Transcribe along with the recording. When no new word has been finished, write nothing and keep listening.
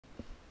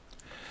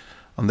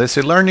On this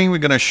e-learning, we're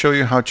going to show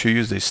you how to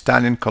use the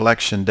Stallion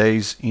collection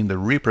days in the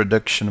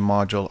reproduction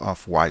module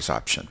of Wise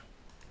Option.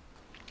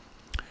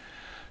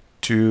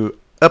 To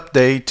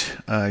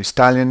update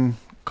Stallion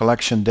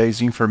collection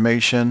days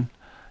information,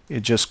 you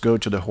just go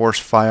to the horse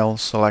file,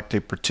 select a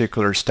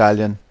particular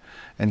stallion,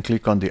 and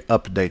click on the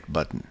update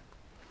button.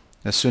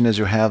 As soon as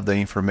you have the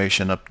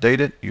information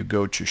updated, you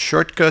go to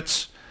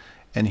shortcuts,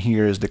 and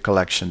here is the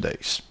collection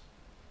days.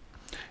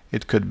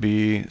 It could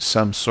be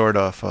some sort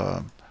of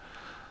a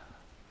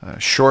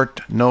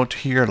short note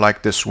here,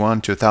 like this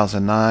one,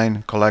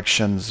 2009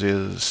 collections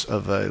is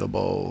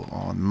available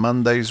on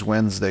Mondays,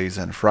 Wednesdays,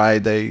 and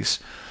Fridays.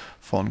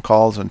 Phone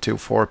calls until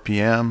 4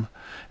 p.m.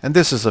 And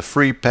this is a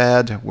free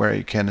pad where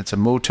you can, it's a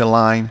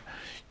multi-line.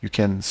 You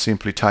can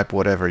simply type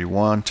whatever you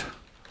want.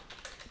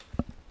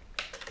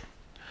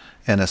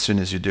 And as soon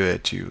as you do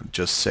it, you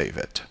just save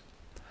it.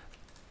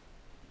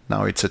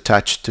 Now it's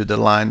attached to the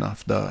line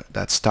of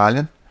that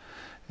stallion.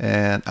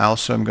 And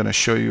also I'm going to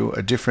show you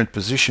a different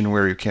position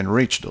where you can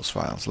reach those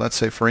files. Let's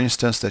say, for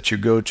instance, that you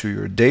go to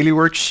your daily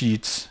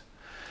worksheets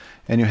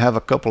and you have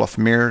a couple of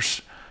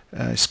mares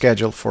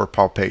scheduled for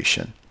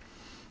palpation.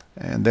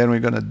 And then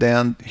we're going to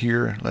then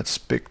here, let's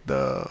pick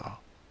the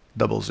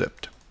double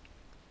zipped.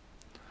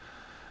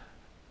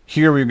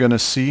 Here we're going to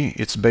see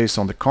it's based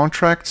on the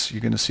contracts.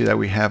 You're going to see that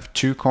we have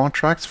 2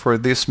 contracts for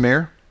this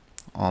mare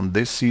on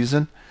this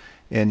season.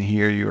 And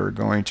here you're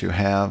going to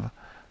have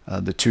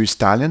the 2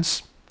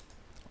 stallions.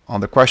 On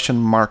the question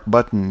mark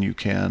button, you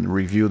can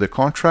review the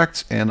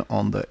contracts, and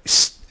on the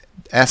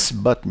S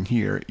button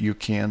here, you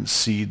can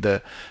see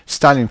the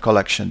stallion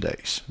collection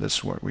days. This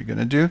is what we're going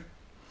to do.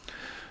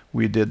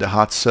 We did the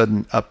hot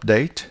sudden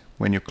update.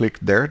 When you click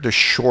there, the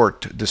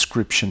short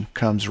description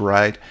comes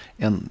right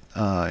in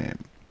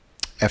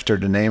after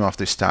the name of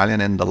the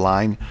stallion and the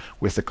line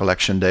with the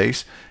collection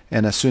days.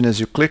 And as soon as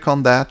you click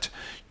on that,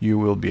 you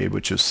will be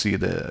able to see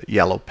the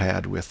yellow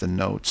pad with the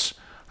notes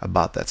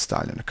about that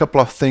stallion. A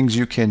couple of things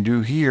you can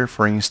do here,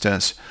 for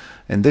instance,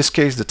 in this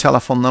case the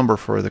telephone number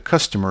for the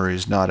customer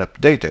is not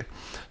updated.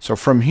 So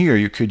from here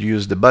you could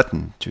use the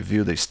button to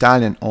view the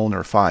stallion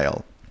owner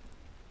file.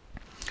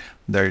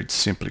 There you'd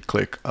simply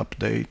click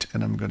update,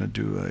 and I'm going to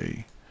do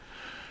a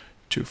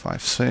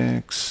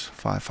 256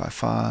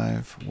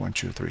 555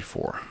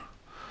 1234.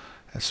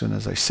 As soon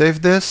as I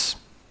save this,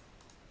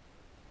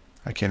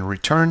 I can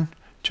return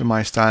to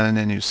my stallion,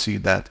 and you see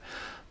that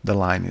the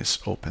line is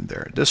open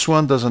there. This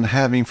one doesn't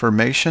have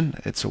information.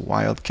 It's a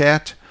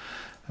wildcat.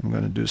 I'm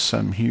going to do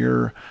some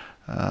here.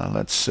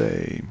 Let's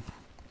say,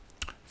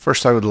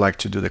 first I would like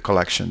to do the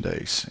collection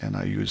days, and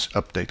I use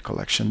update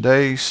collection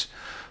days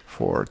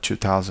for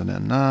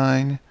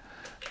 2009.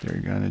 They're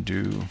going to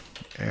do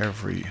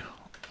every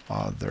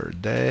other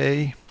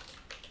day.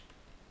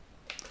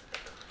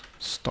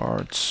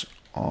 Starts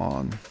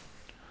on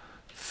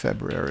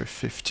February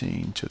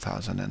 15,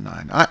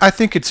 2009. I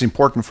think it's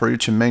important for you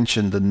to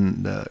mention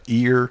the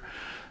year,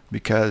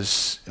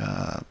 because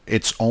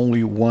it's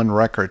only one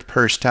record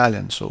per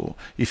stallion. So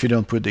if you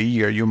don't put the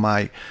year, you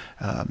might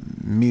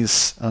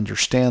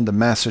misunderstand the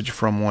message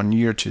from one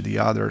year to the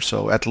other.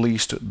 So at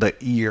least the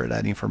year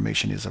that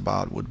information is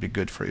about would be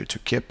good for you to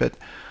keep it.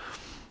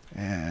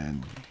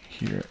 And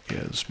here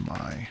is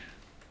my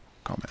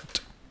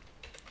comment.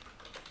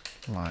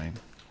 Line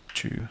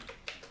 2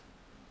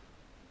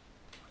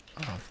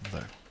 of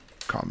the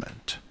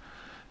comment,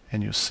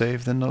 and you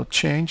save the note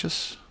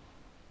changes.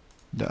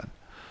 Done.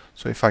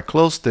 So if I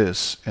close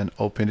this and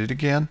open it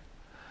again,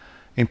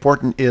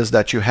 important is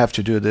that you have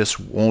to do this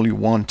only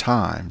one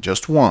time,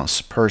 just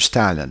once per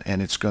stallion,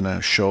 and it's going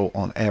to show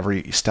on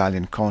every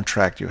stallion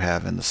contract you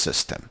have in the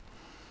system.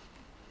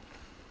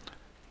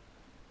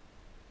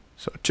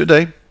 So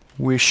today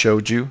we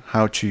showed you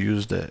how to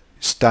use the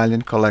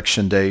stallion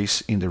collection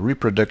days in the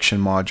reproduction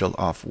module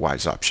of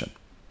Wise Option.